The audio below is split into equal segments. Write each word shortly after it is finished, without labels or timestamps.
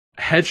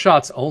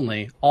headshots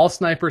only. All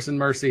snipers in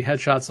Mercy,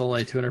 headshots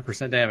only,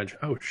 200% damage.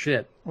 Oh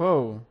shit.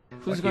 Whoa.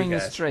 Who's going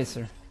as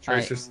Tracer?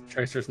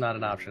 Tracer's not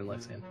an option,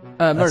 Lixian.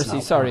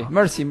 Mercy, sorry.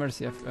 Mercy.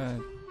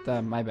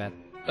 My bad.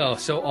 Oh,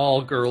 so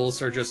all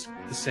girls are just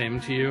the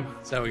same to you?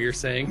 Is that what you're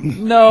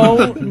saying?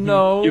 No,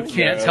 no. You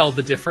can't tell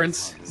the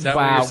difference? Is that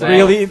what Wow, you're saying?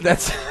 really?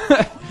 That's...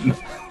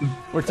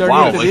 We're turning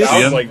Wow, into this?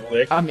 Lixian. Like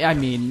Lick, I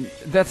mean,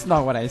 that's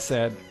not what I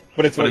said.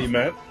 but it's what you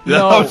meant.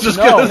 No, I was just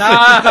no, gonna say.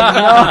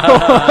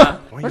 no.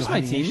 Where's my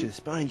team?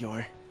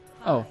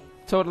 Oh,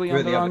 totally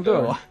on the wrong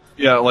door.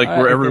 Yeah, like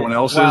where everyone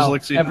else is,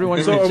 Lixian.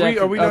 Everyone's So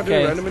rejected. are we not doing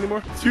Okay. random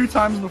anymore? 2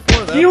 times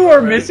before that. You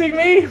were missing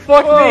me?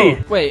 Fuck me!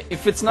 Wait,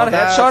 if it's not a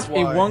that's headshot, why.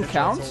 it won't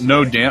count?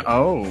 No damn.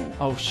 Oh.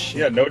 Oh, shit.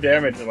 Yeah, no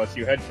damage unless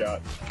you headshot.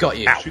 Got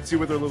you. Shoots you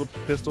with her little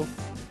pistol.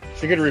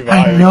 She could I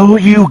revive. know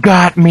you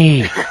got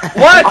me.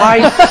 What?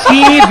 I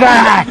see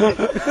that.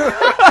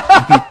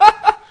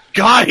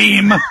 Got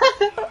him!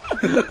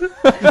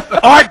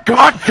 I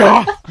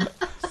gotcha.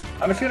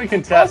 I'm just gonna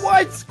contest.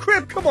 What?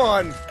 Crib, come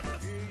on!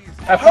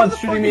 Have fun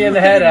shooting me in the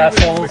head,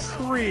 assholes.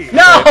 McCree.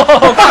 No!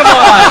 Come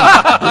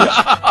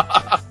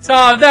on!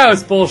 Tom, that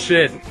was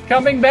bullshit.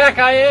 Coming back,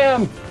 I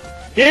am.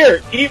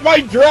 Here, eat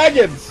my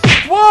dragons!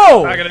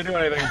 Whoa! Not gonna do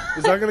anything.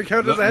 Is that gonna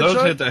count as a Those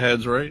headshot? hit the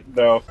heads, right?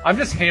 No. I'm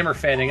just hammer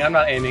fanning. I'm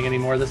not aiming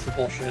anymore. This is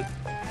bullshit.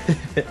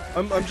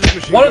 I'm just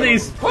machine One of gunning.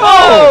 these.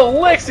 Oh,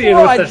 Lixian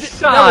Oh, with the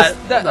shot.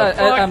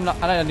 I'm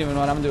not. I don't even know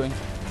what I'm doing.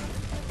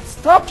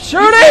 Stop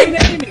shooting!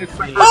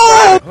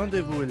 Oh!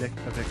 Rendezvous avec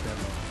them.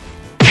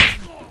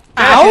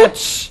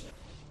 Ouch!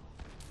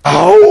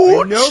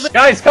 I know that.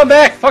 Guys, come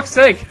back! Fuck's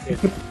sake!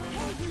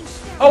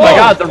 Oh my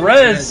god, the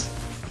res!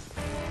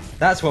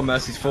 That's what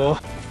Mercy's for.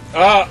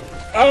 Oh!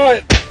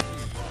 Ow!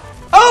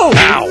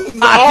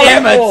 Ah,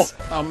 damn it!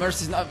 Oh,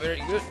 Mercy's not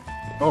very good.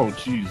 Oh,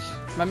 jeez.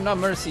 I'm not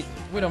Mercy.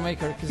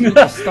 Widowmaker, because we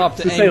just stopped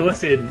to Just say, aim.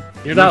 listen,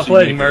 you're not Mercy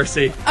playing Maker.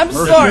 Mercy. I'm You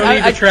sorry. don't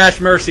need I to trash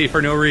Mercy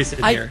for no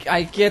reason here.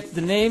 I get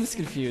the names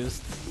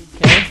confused.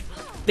 Okay?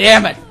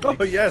 Damn it! Oh,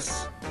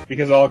 yes.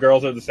 Because all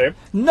girls are the same?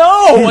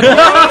 No!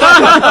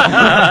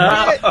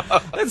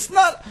 It's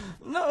not.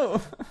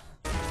 No.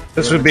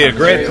 This would be a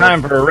great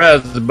time for a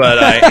res, but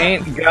I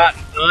ain't got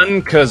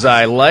none cause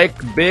I like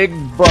big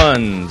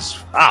buns.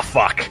 Ah,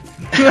 fuck.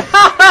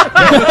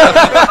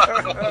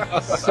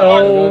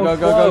 So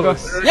Go.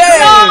 close.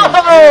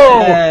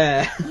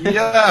 Yeah!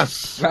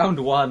 Yes! Round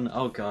 1.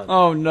 Oh god.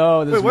 Oh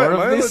no, there's Wait, what? more Am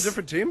I of on a this?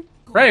 different team?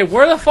 Ray,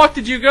 where the fuck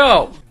did you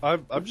go?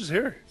 I'm just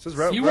here. It says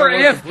round. You were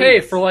round one AFK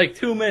complete. for like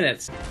 2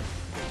 minutes.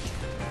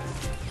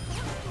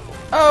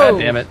 Oh! God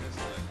damn it.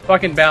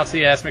 Fucking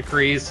bouncy ass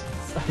McCrees.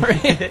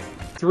 Sorry.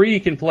 3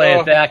 can play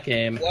at that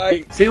game.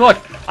 Like, See, look,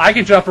 I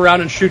can jump around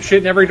and shoot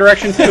shit in every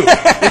direction too.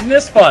 Isn't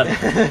this fun?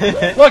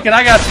 Look, and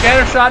I got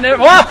scatter shot in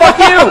every. Oh, fuck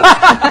you!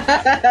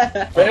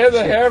 ban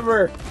the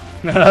hammer.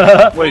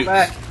 Wait,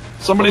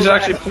 somebody's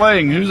actually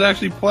playing. Who's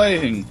actually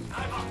playing?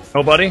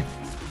 Nobody?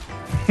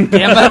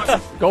 Damn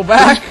it! Go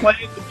back!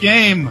 Playing the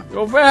game.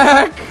 Go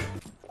back!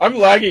 I'm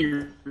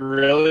lagging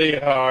really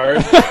hard.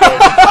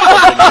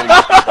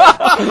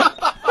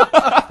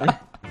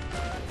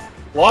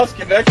 Lost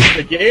connection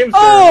to game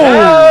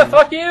Ah,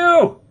 fuck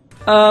you!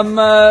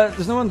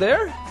 There's no one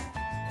there?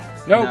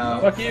 Nope, No.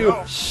 fuck you.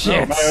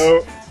 Shit.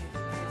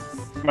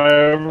 My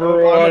I'm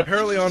Overwatch.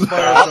 apparently on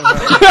fire somehow.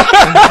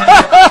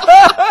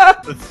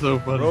 That's so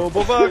funny.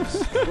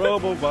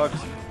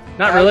 Robobucks.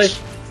 Not really.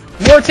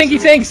 More Tinky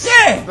Tinks!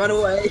 Yeah! Run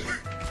away.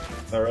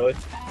 Not really.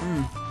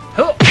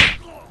 Oh.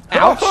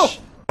 Ouch!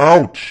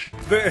 Ouch.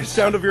 The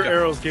sound of your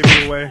arrows gave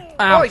me away.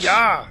 Ouch! Oh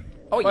yeah.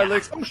 Oh, My yeah.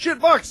 legs. Oh shit,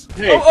 Bucks.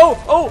 Hey,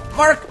 Oh,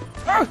 Mark!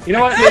 You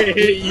know what? can't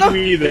hit you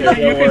either. You don't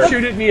can worry.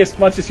 shoot at me as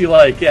much as you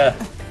like, yeah.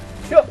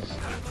 Yup.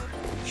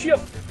 Yup.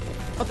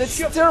 Oh, that's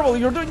terrible,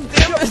 you're doing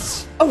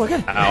damage! Oh my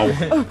god! Ow.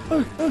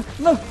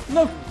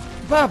 No!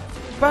 Bab!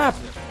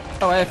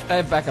 Oh, I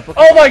have backup. Okay.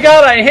 Oh my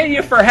god, I hit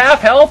you for half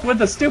health with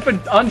the stupid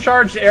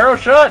uncharged arrow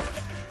shot?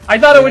 I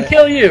thought it would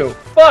kill you.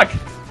 Fuck.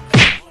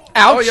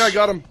 Ouch! Oh yeah, I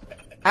got him.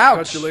 Ouch!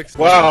 Got your licks.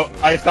 Wow,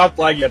 I stopped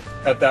lagging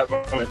at that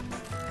moment.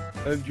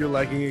 And you're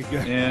lagging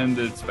again. And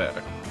it's back.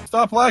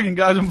 Stop lagging,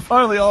 guys. I'm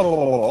finally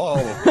all.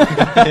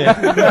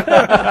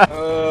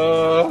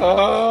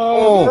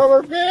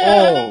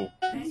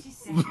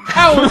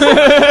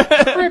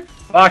 Ow!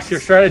 Fox, your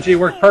strategy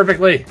worked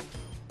perfectly.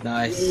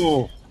 Nice.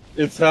 Ooh,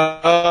 it's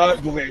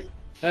ugly.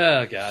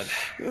 Oh god.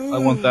 I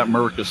want that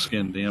Murica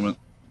skin, damn it.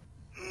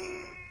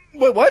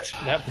 Wait, what?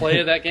 That play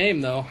of that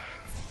game, though.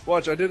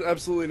 Watch, I did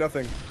absolutely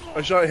nothing.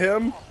 I shot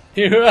him.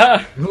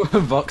 Yeah.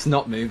 Vox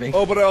not moving.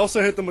 Oh, but I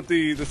also hit them with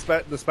the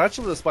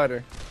spatula, the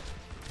spider.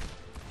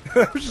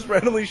 I was just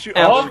randomly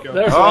shooting. Oh, there we go.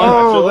 there's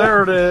Oh, one.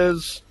 there it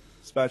is.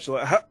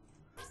 Spatula.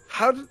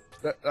 How did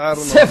that? I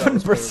don't know.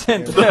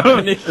 7%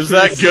 weapon Is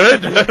that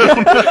good?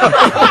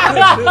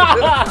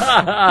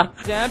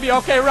 Zambi,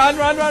 okay, run!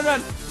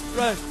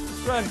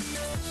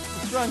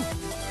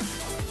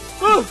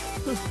 Woo!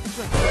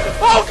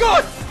 Oh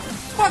god!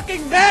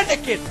 Fucking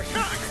mannequin!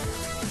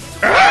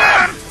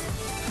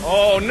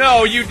 Oh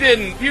no, you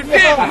didn't. You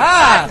didn't.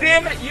 Aha! God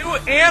damn it, you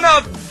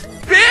Anna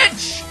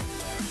bitch!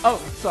 Oh,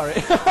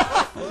 sorry.